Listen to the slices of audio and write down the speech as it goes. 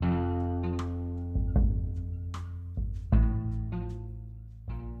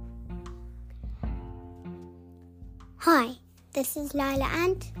Hi, this is Lila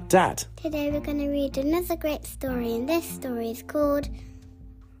and Dad. Today we're going to read another great story, and this story is called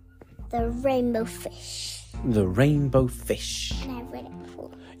The Rainbow Fish. The Rainbow Fish. And I've read it before.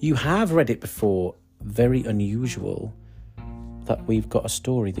 You have read it before. Very unusual that we've got a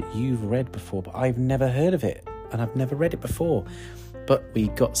story that you've read before, but I've never heard of it and I've never read it before. But we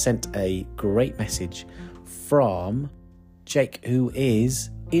got sent a great message from Jake, who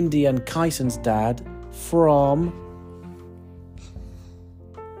is Indy and Kyson's dad from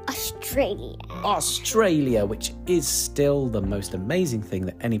Australia, which is still the most amazing thing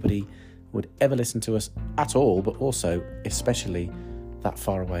that anybody would ever listen to us at all, but also especially that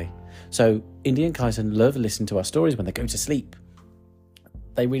far away. So Indy and Kyson love listening to our stories when they go to sleep.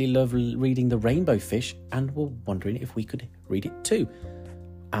 They really love reading The Rainbow Fish and were wondering if we could read it too.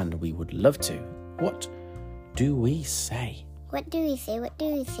 And we would love to. What do we say? What do we say?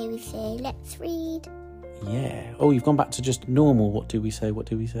 We say, let's read. Yeah. Oh, you've gone back to just normal. What do we say?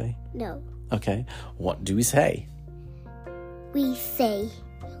 No. Okay. What do we say? We say.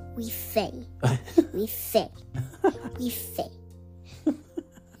 We say.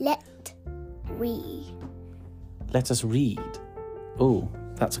 Let us read. Oh,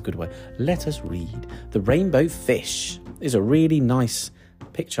 that's a good way. Let us read. The Rainbow Fish is a really nice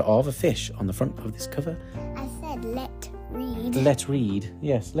picture of a fish on the front of this cover. I said let read. Let read.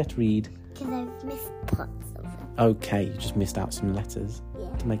 Yes, let read. Because I've missed parts of it. Okay, you just missed out some letters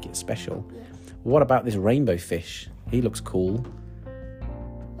to make it special. Yeah. What about this rainbow fish? He looks cool.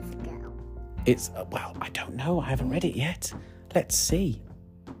 It's a girl. It's, well, I don't know. I haven't read it yet. Let's see.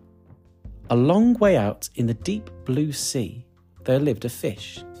 A long way out in the deep blue sea, there lived a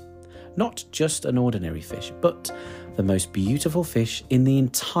fish. Not just an ordinary fish, but the most beautiful fish in the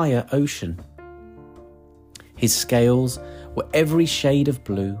entire ocean. His scales were every shade of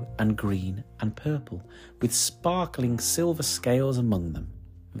blue and green and purple, with sparkling silver scales among them.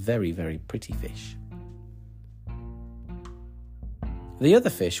 Very, very pretty fish. The other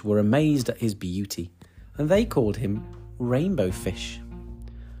fish were amazed at his beauty, and they called him Rainbow Fish.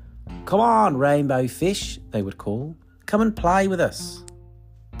 "Come on, Rainbow Fish," they would call. "Come and play with us."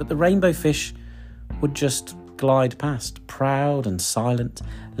 But the Rainbow Fish would just glide past, proud and silent,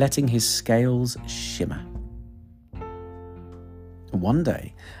 letting his scales shimmer. One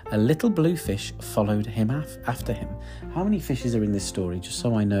day, a little blue fish followed him after him. How many fishes are in this story, just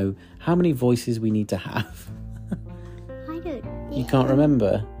so I know how many voices we need to have? I don't. You can't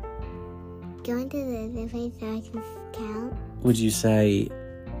remember? Go into the other page so I can count. Would you say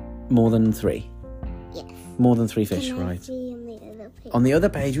more than 3? Yes. More than 3 fish, Can I right? see on the other page? On the other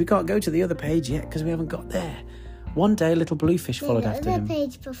page, we can't go to the other page yet because we haven't got there. One day, a little blue fish followed after him. The other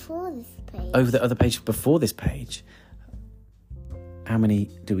page before this page. Over the other page before this page. How many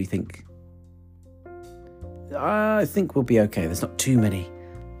do we think? I think we'll be okay. There's not too many.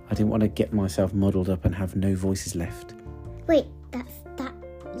 I didn't want to get myself muddled up and have no voices left. Wait, that's that.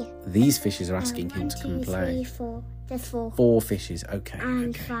 Yeah. These fishes are asking him to come play. 1, 2, 3, 4. There's 4. 4 fishes, okay.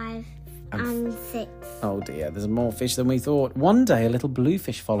 And okay. 5. And 6. Oh dear, there's more fish than we thought. One day, a little blue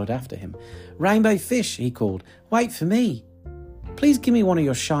fish followed after him. "Rainbow Fish," he called, "wait for me. Please give me one of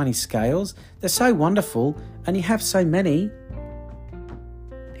your shiny scales. They're so wonderful, and you have so many."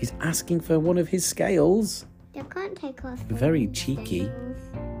 He's asking for one of his scales. You can't take off. Very cheeky.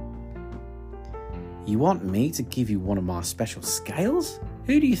 "You want me to give you one of my special scales?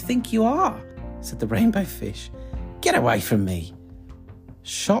 Who do you think you are?" said the Rainbow Fish. "Get away from me."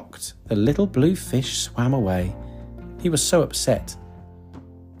 Shocked, the little blue fish swam away. He was so upset.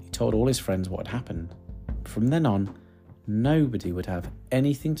 He told all his friends what had happened. From then on, nobody would have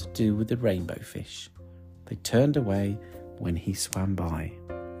anything to do with the Rainbow Fish. They turned away when he swam by.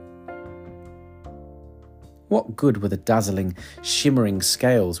 What good were the dazzling, shimmering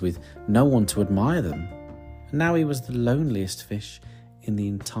scales with no one to admire them? And now he was the loneliest fish in the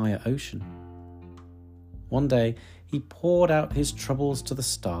entire ocean. One day, he poured out his troubles to the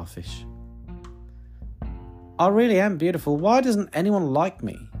starfish. "I really am beautiful. Why doesn't anyone like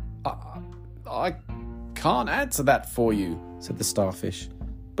me?" I can't answer that for you," said the starfish.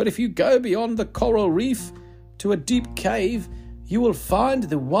 "But if you go beyond the coral reef to a deep cave, you will find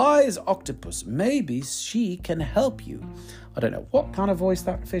the wise octopus. Maybe she can help you." I don't know what kind of voice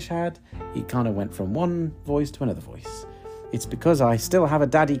that fish had. He kind of went from one voice to another voice. "It's because I still have a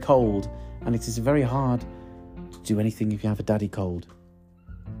daddy cold, and it is very hard to do anything if you have a daddy cold.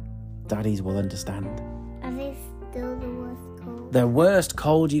 Daddies will understand." Are they still the worst cold? The worst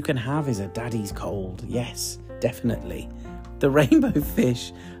cold you can have is a daddy's cold. Yes, definitely. The Rainbow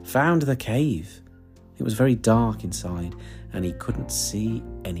Fish found the cave. It was very dark inside, and he couldn't see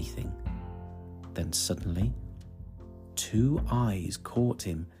anything. Then suddenly, 2 eyes caught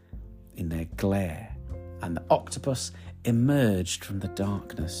him in their glare, and the octopus emerged from the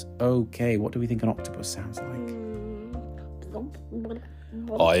darkness. Okay, what do we think an octopus sounds like?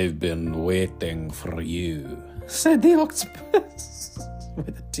 I've been waiting for you, said the octopus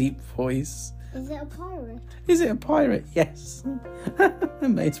with a deep voice. Is it a pirate? Is it a pirate? Yes. It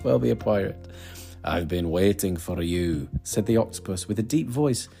may as well be a pirate. I've been waiting for you, said the octopus with a deep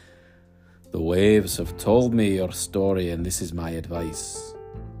voice. The waves have told me your story, and this is my advice.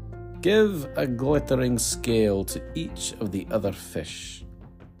 Give a glittering scale to each of the other fish.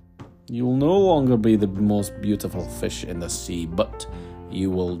 You'll no longer be the most beautiful fish in the sea, but you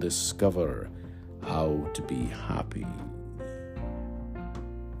will discover how to be happy.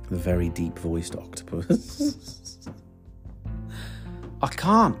 The very deep-voiced octopus. I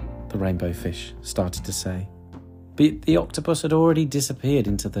can't, the rainbow fish started to say. But the octopus had already disappeared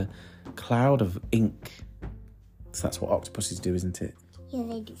into the cloud of ink. So that's what octopuses do, isn't it? Yeah,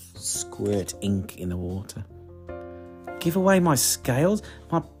 they do. Squirt ink in the water. Give away my scales?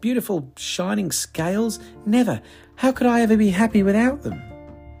 My beautiful, shining scales? Never. How could I ever be happy without them?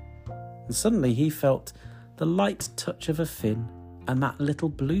 And suddenly he felt the light touch of a fin, and that little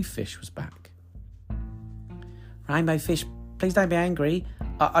blue fish was back. Rainbow fish, please don't be angry.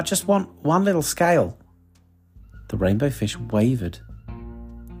 I just want one little scale. The rainbow fish wavered.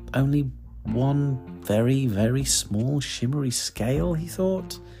 Only one very, very small shimmery scale, he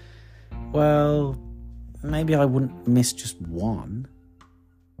thought. Well, maybe I wouldn't miss just one.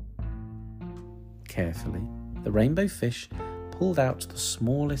 Carefully, the rainbow fish pulled out the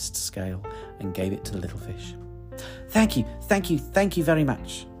smallest scale and gave it to the little fish. Thank you very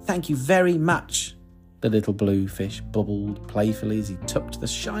much. Thank you very much. The little blue fish bubbled playfully as he tucked the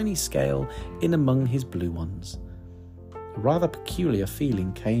shiny scale in among his blue ones. A rather peculiar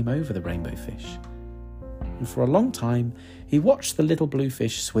feeling came over the rainbow fish, and for a long time he watched the little blue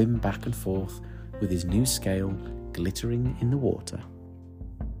fish swim back and forth with his new scale glittering in the water.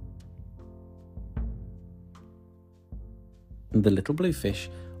 And the little blue fish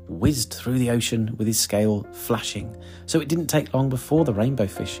whizzed through the ocean with his scale flashing, so it didn't take long before the rainbow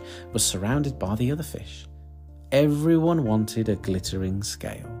fish was surrounded by the other fish. Everyone wanted a glittering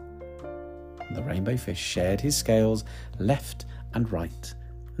scale. The rainbow fish shared his scales left and right,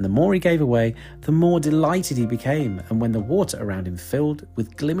 and the more he gave away, the more delighted he became, and when the water around him filled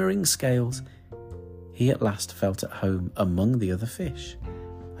with glimmering scales, he at last felt at home among the other fish.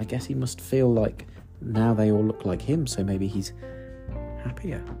 I guess he must feel like now they all look like him, so maybe he's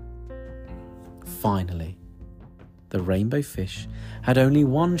happier. Finally, the rainbow fish had only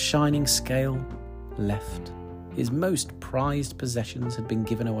one shining scale left. His most prized possessions had been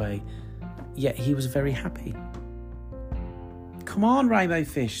given away, yet he was very happy. Come on, rainbow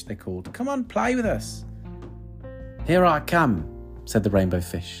fish, they called. Come on, play with us. Here I come, said the rainbow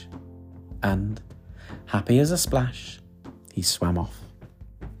fish. And, happy as a splash, he swam off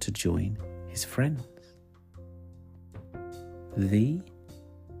to join his friends. The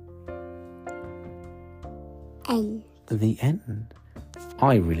end. The end.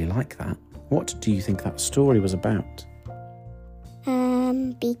 I really like that. What do you think that story was about?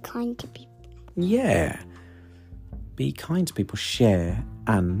 Be kind to people. Yeah. Be kind to people, share,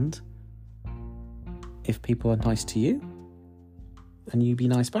 and if people are nice to you and you be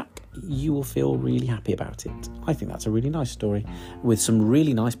nice back, you will feel really happy about it. I think that's a really nice story with some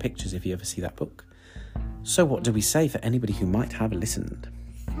really nice pictures if you ever see that book. So what do we say for anybody who might have listened?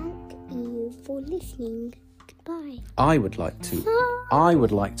 Thank you for listening. Goodbye. I would like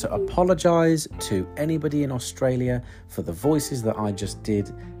to apologise to anybody in Australia for the voices that I just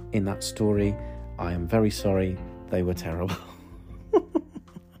did in that story. I am very sorry. They were terrible.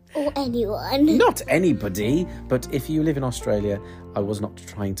 Or anyone. Not anybody, but if you live in Australia, I was not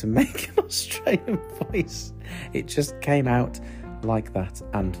trying to make an Australian voice. It just came out like that.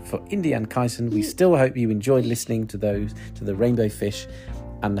 And for Indy and Kyson, we still hope you enjoyed listening to the rainbow fish.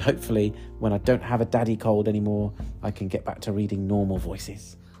 And hopefully, when I don't have a daddy cold anymore, I can get back to reading normal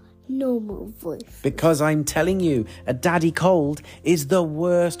voices. Normal voice. Because I'm telling you, a daddy cold is the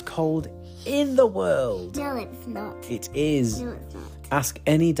worst cold in the world. No, it's not. It is. No, it's not. Ask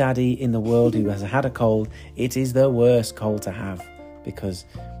any daddy in the world who has had a cold. It is the worst cold to have, because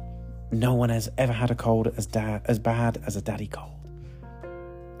no one has ever had a cold as bad as a daddy cold.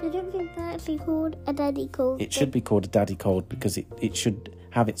 I don't think that's actually called a daddy cold. It should be called a daddy cold because it should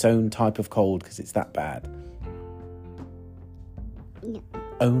have its own type of cold because it's that bad. No.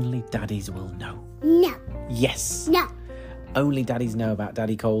 Only daddies will know. No. Yes. No. Only daddies know about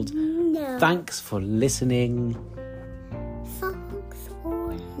daddy cold. No. Thanks for listening. Thanks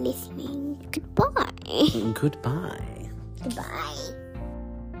for listening. Goodbye. Goodbye. Goodbye.